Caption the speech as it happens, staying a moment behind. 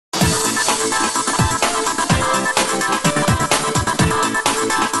Hey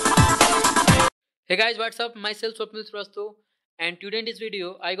guys, what's up? Myself Swapnil Srivastav, and today in this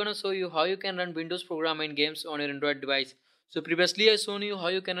video I gonna show you how you can run Windows program and games on your Android device. So previously I shown you how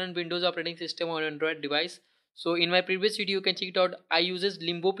you can run Windows operating system on Android device. So in my previous video you can check it out. I uses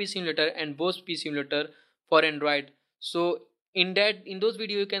Limbo P Simulator and Bose P Simulator for Android. So in those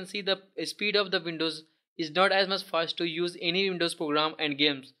video you can see the speed of the Windows is not as much fast to use any Windows program and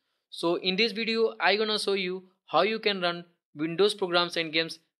games. So in this video I gonna show you how you can run Windows programs and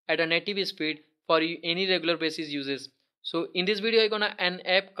games at a native speed for any regular basis uses. So in this video I gonna an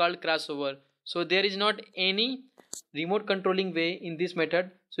app called crossover. So there is not any remote controlling way in this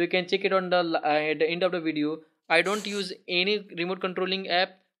method, so you can check it on the at the end of the video. I don't use any remote controlling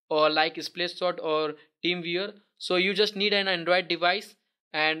app or like Splatshot or TeamViewer. So you just need an Android device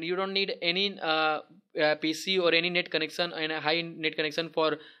and you don't need any PC or any net connection and a high net connection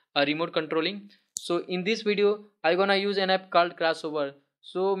for remote controlling. So in this video I gonna use an app called crossover.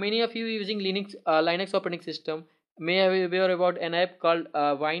 So many of you using Linux operating system may have aware about an app called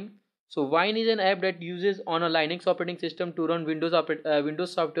Wine. So Wine is an app that uses on a Linux operating system to run Windows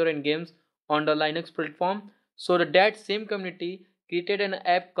software and games on the Linux platform. So that same community created an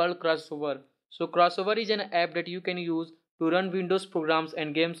app called Crossover. So Crossover is an app that you can use to run Windows programs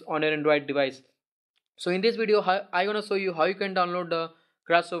and games on your Android device. So in this video I gonna show you how you can download the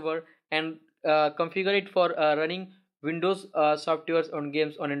Crossover and configure it for running Windows softwares on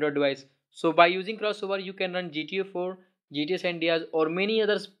games on Android device. So by using crossover you can run GTA 4, GTA San Andreas or many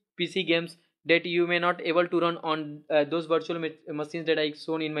other PC games that you may not able to run on those virtual machines that I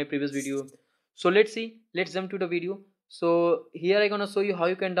shown in my previous video. So let's jump to the video. So here I gonna show you how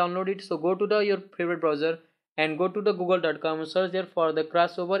you can download it. So go to your favorite browser and go to the google.com and search there for the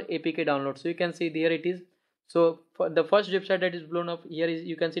crossover APK download. So you can see there it is. So for the first website that is blown up here is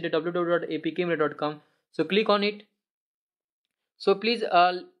you can see the www.apkmanager.com. So click on it. So please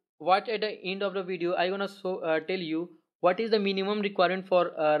watch at the end of the video. I gonna tell you what is the minimum requirement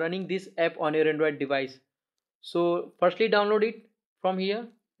for running this app on your Android device. So firstly download it from here.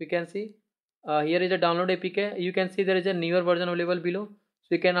 You can see here is the download APK. You can see there is a newer version available below.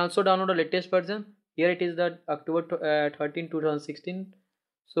 So you can also download the latest version. Here it is the October 13 2016.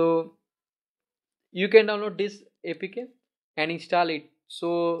 So you can download this APK and install it.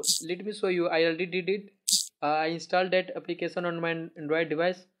 So let me show you. I already did it. I installed that application on my Android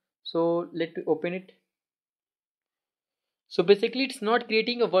device. So let me open it. So basically it's not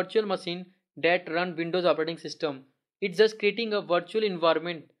creating a virtual machine that run Windows operating system. It's just creating a virtual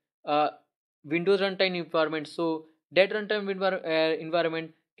environment, Windows runtime environment. So that runtime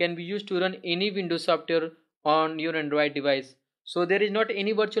environment can be used to run any Windows software on your Android device. So there is not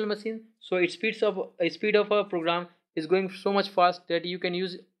any virtual machine. So its speed of a program is going so much fast that you can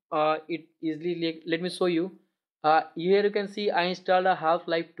use it easily. Let me show you. Here you can see I installed a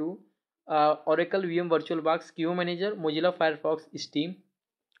Half-Life 2, Oracle VM VirtualBox, Qemu Manager, Mozilla Firefox, Steam.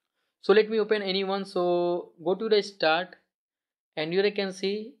 So let me open any one. So go to the start and here you can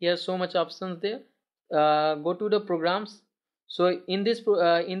see here so much options there. Go to the programs. So in this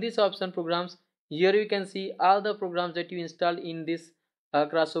option programs, here you can see all the programs that you install in this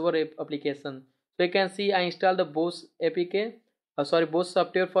crossover application. So you can see I installed the Bose APK. Bose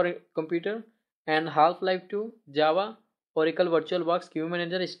software for a computer and Half-Life 2, Java, Oracle VirtualBox, Qemu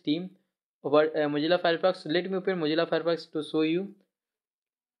Manager, Steam, Mozilla Firefox. Let me open Mozilla Firefox to show you.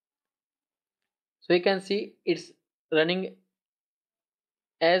 So you can see it's running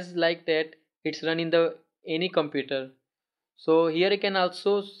as like that. It's running the any computer. So here you can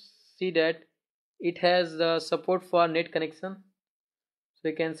also see that it has the support for net connection. So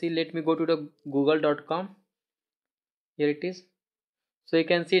you can see. Let me go to the google.com. Here it is. So you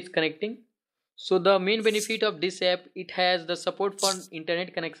can see it's connecting. So the main benefit of this app, it has the support for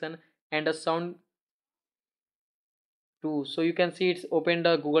internet connection and the sound too. So you can see it's opened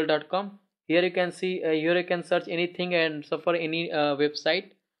the google.com. Here you can see here you can search anything and suffer any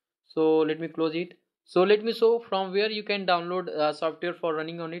website. So let me close it. So let me show from where you can download software for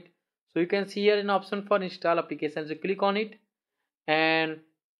running on it. So you can see here an option for install applications. So click on it and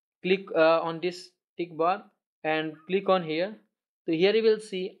click on this tick bar and click on here. So here you will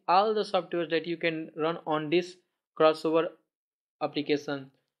see all the softwares that you can run on this crossover application.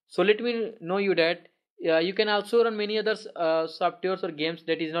 So let me know you that you can also run many other softwares or games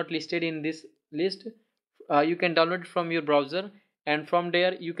that is not listed in this list. You can download it from your browser and from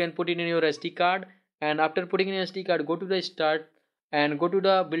there you can put it in your SD card, and after putting in SD card go to the start and go to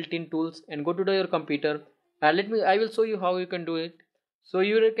the built-in tools and go to your computer. I will show you how you can do it. So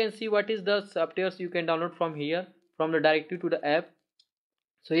you can see what is the softwares you can download from here, from the directory to the app.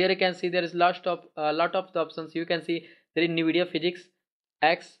 So here you can see there is lot of the options. You can see there is NVIDIA Physics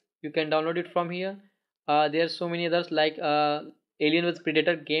X. You can download it from here. There are so many others like Alien vs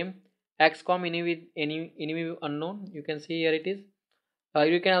Predator game, XCOM Enemy Unknown. You can see here it is.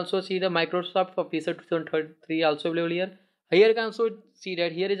 You can also see the Microsoft Office 2003 also available here. Here you can also see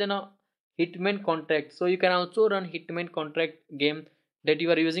that here is an Hitman contract. So you can also run Hitman contract game that you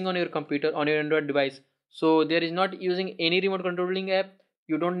are using on your computer on your Android device. So there is not using any remote controlling app.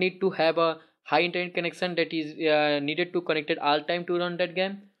 You don't need to have a high internet connection that is needed to connect it all time to run that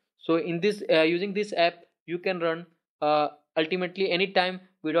game. So in this using this app you can run ultimately anytime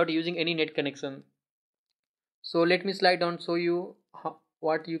without using any net connection. So let me slide down show you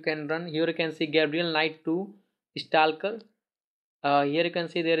what you can run. Here you can see Gabriel Knight 2 Stalker. Here you can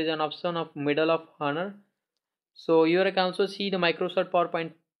see there is an option of Medal of Honor. So here you can also see the Microsoft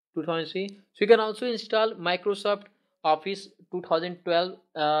PowerPoint 2003. So you can also install Microsoft Office 2012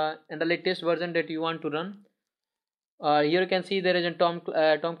 and the latest version that you want to run. Here you can see there is a Tom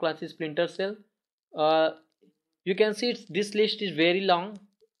Clancy's Splinter Cell. You can see this list is very long.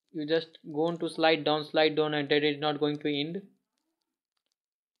 You just go on to slide down, and that is not going to end.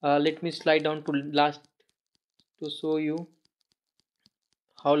 Let me slide down to last to show you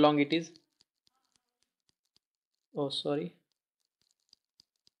how long it is. Oh, sorry.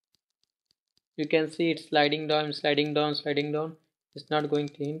 You can see it's sliding down. It's not going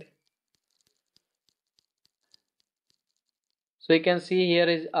to end. So you can see here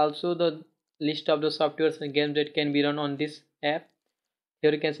is also the list of the softwares and games that can be run on this app.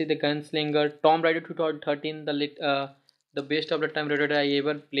 Here you can see the Gunslinger, Tomb Raider 2013, the best of the Tomb Raider I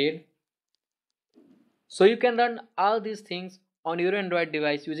ever played. So you can run all these things on your Android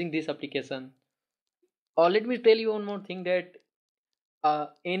device using this application. Or let me tell you one more thing that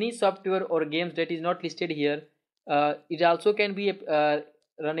any software or games that is not listed here, it also can be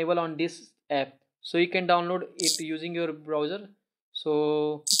runnable on this app. So you can download it using your browser.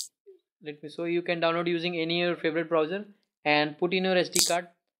 So let me show you. You can download using any of your favorite browser and put in your SD card.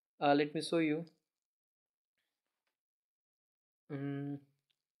 Let me show you.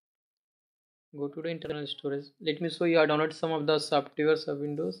 Go to the internal storage. Let me show you. I download some of the softwares of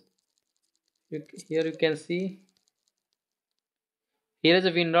Windows. Here you can see. Here is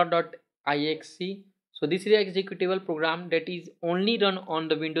a windows.exe. So this is an executable program that is only run on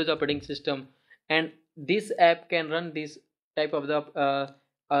the Windows operating system, and this app can run this type of the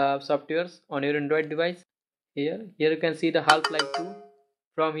softwares on your Android device. Here you can see the Half-Life 2.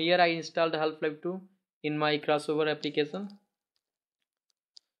 From here I installed the Half-Life 2 in my crossover application.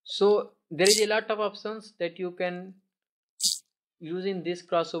 So there is a lot of options that you can use in this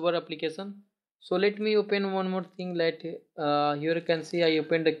crossover application. So let me open one more thing. Here you can see I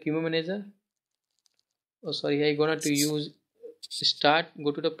opened the Qemu Manager. Oh sorry, I gonna to use start.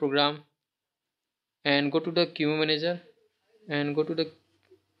 Go to the program and go to the Qemu Manager and go to the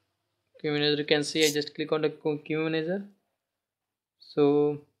Qemu Manager. You can see I just click on the Qemu Manager.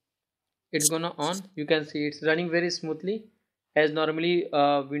 So it's gonna on. You can see it's running very smoothly as normally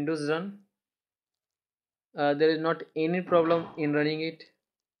Windows run. There is not any problem in running it.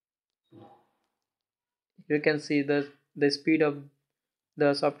 You can see the speed of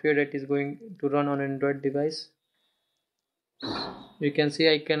the software that is going to run on Android device. You can see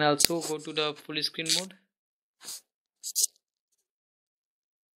I can also go to the full screen mode.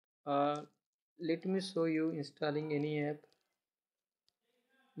 Let me show you installing any app.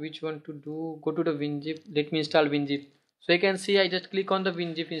 Which one to do? Go to the WinZip. Let me install WinZip. So you can see I just click on the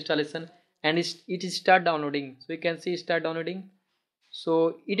WinZip installation and it is start downloading. So you can see start downloading.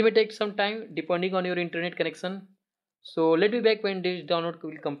 So it may take some time depending on your internet connection. So let me back when this download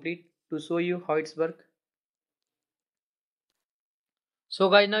will complete to show you how it's work. So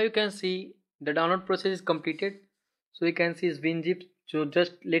guys, now you can see the download process is completed. So you can see it's WinZip. So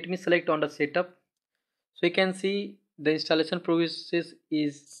just let me select on the setup. So you can see the installation process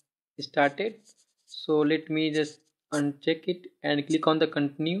is started. So let me just uncheck it and click on the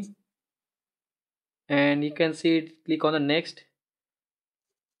continue, and you can see it. Click on the next,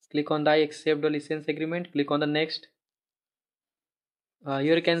 click on the I accept the license agreement, click on the next.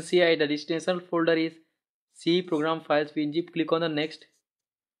 Here you can see the destination folder is C program files WinZip. Click on the next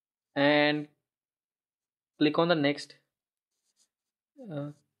and click on the next.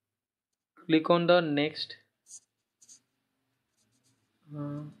 Click on the next.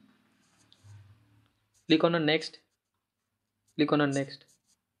 Click on the next. Click on the next.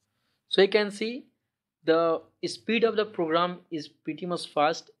 So you can see the speed of the program is pretty much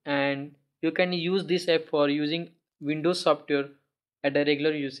fast, and you can use this app for using Windows software at a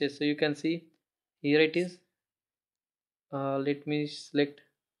regular usage. So you can see here it is. Let me select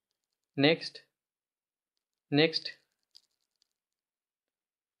next, next,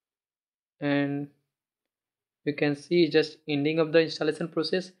 and you can see just ending of the installation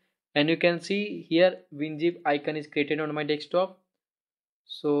process. And you can see here WinZip icon is created on my desktop.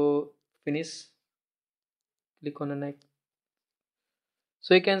 So finish, click on the next.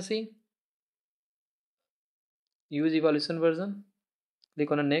 So you can see use evaluation version,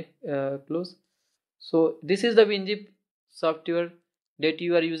 click on the next, close. So this is the WinZip software that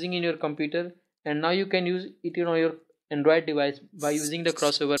you are using in your computer, and now you can use it on your Android device by using the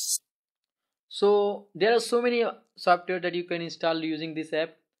crossover. So there are so many software that you can install using this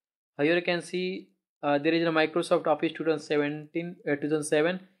app. Here you can see there is a Microsoft Office 2017,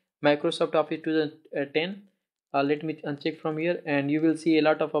 2007, Microsoft Office 2010. Let me uncheck from here, and you will see a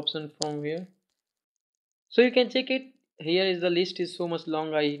lot of options from here. So you can check it. Here is the list is so much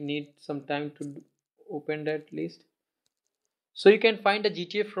long. I need some time to open that list. So you can find the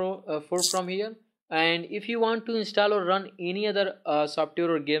GTA 4 from here. And if you want to install or run any other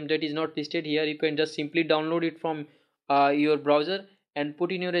software or game that is not listed here, you can just simply download it from your browser and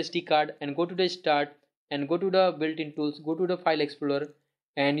put in your SD card and go to the start and go to the built-in tools, go to the file explorer,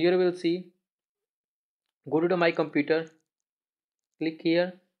 and here you will see, go to the my computer, click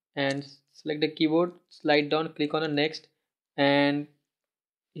here and select the keyboard, slide down, click on the next, and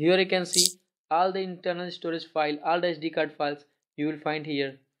here you can see all the internal storage file, all the SD card files you will find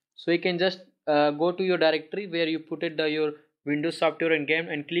here. So you can just go to your directory where you put it your Windows software and game,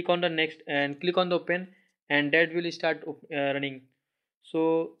 and click on the next and click on the open, and that will start running.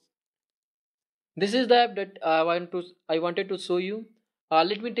 So this is the app that I wanted to show you.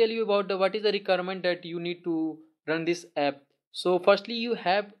 Let me tell you about what is the requirement that you need to run this app. So firstly, you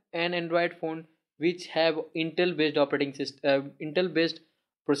have an Android phone which have Intel based operating system, Intel based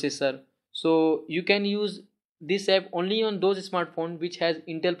processor. So you can use this app only on those smartphones which has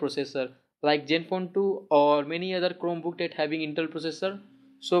Intel processor, like Zenfone 2 or many other Chromebook that having Intel processor.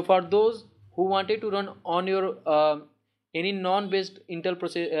 So for those who wanted to run on your any non-based Intel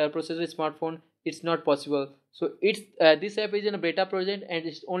processor smartphone, it's not possible. So it's this app is in a beta project and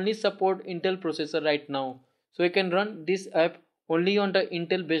it's only support Intel processor right now. So you can run this app only on the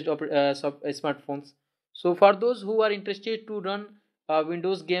Intel based smartphones. So for those who are interested to run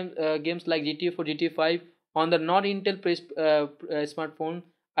Windows games like GTA 4, GTA 5 on the non Intel based smartphone,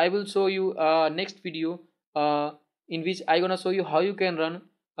 I will show you next video in which I gonna show you how you can run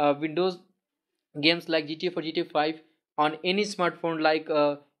Windows games like GTA 4, GTA 5 on any smartphone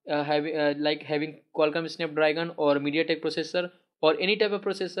like having Qualcomm Snapdragon or MediaTek processor or any type of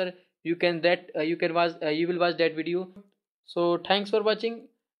processor. You can you will watch that video. So thanks for watching,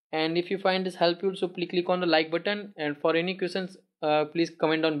 and if you find this helpful, so please click on the like button, and for any questions please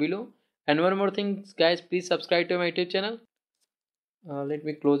comment down below. And one more thing guys, please subscribe to my YouTube channel. Let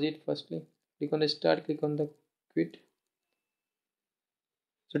me close it firstly. Click on the start, click on the quit.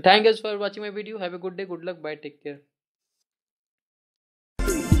 So thank you guys for watching my video. Have a good day, good luck, bye, take care.